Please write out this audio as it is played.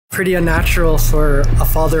Pretty unnatural for a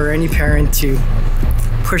father or any parent to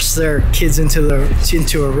push their kids into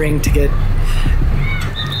a ring to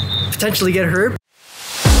potentially get hurt.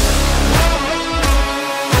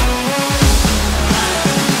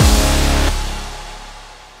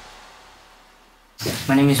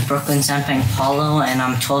 My name is Brooklyn Sampang Paulo, and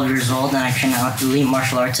I'm 12 years old, and I train at Elite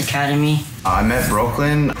Martial Arts Academy. I met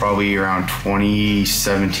Brooklyn probably around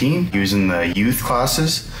 2017. He was in the youth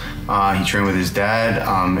classes. He trained with his dad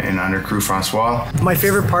and under Crew Francois. My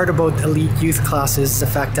favorite part about Elite youth classes is the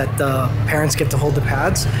fact that the parents get to hold the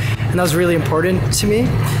pads, and that was really important to me.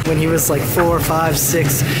 When he was like 4, 5,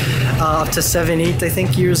 6, up to 7, 8, I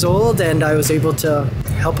think, years old, and I was able to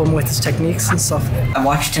help him with his techniques and stuff. I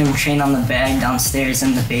watched him train on the bag downstairs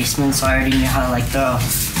in the basement, so I already knew how to throw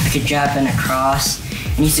like a jab and a cross.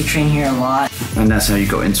 He used to train here a lot. And that's how you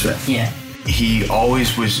got into it? Yeah. He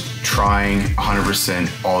always was trying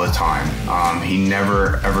 100% all the time. He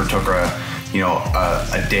never ever took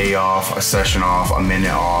a day off, a session off, a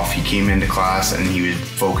minute off. He came into class and he was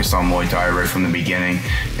focused on Muay Thai right from the beginning,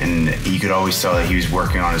 and you could always tell that he was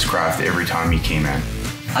working on his craft every time he came in.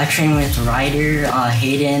 I train with Ryder,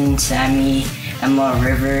 Hayden, Sammy, Emma,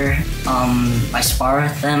 River. I spar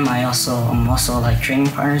with them. I'm also training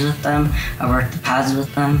partners with them. I work the pads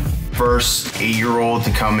with them. First 8-year-old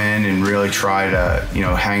to come in and really try to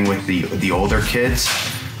hang with the older kids.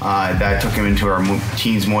 That took him into our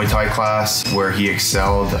teens Muay Thai class where he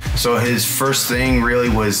excelled. So his first thing really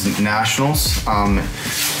was nationals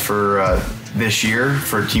for this year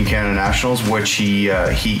for Team Canada Nationals, which he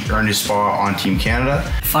earned his spot on Team Canada.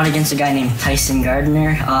 Fought against a guy named Tyson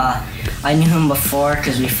Gardner. I knew him before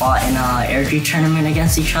because we fought in an air tournament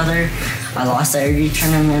against each other. I lost the air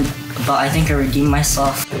tournament, but I think I redeemed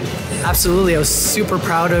myself. Absolutely, I was super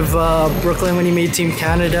proud of Brooklyn when he made Team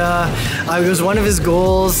Canada. It was one of his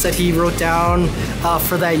goals that he wrote down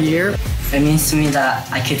for that year. It means to me that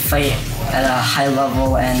I could fight at a high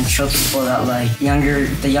level and show people that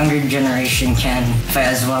the younger generation can fight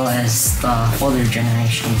as well as the older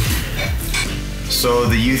generation. So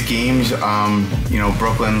the youth games,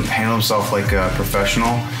 Brooklyn handled himself like a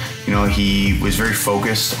professional. He was very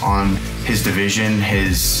focused on his division,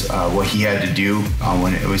 what he had to do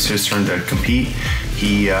when it was his turn to compete.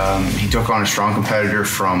 He took on a strong competitor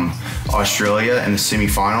from Australia in the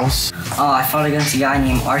semifinals. I fought against a guy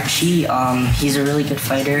named Archie. He's a really good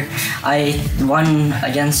fighter. I won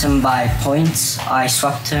against him by points. I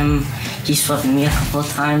swept him. He swept me a couple of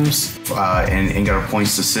times. And got a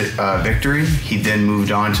points to victory. He then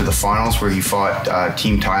moved on to the finals where he fought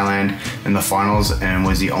Team Thailand in the finals and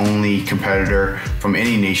was the only competitor from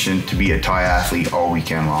any nation to be a Thai athlete all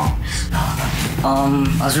weekend long.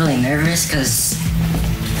 I was really nervous because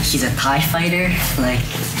he's a Thai fighter.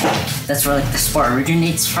 That's where the sport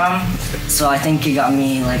originates from. So I think it got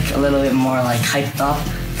me a little bit more hyped up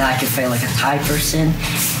that I could fight a Thai person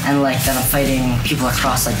and that I'm fighting people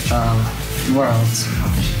across the world.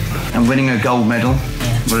 And winning a gold medal,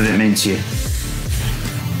 yeah. What did it mean to you?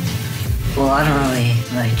 Well, I don't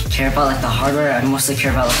really care about the hardware. I mostly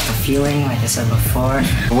care about the feeling, like I said before.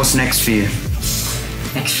 What's next for you?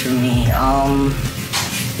 Next for me,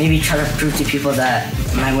 maybe try to prove to people that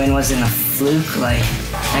my win wasn't a fluke.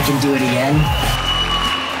 I can do it again.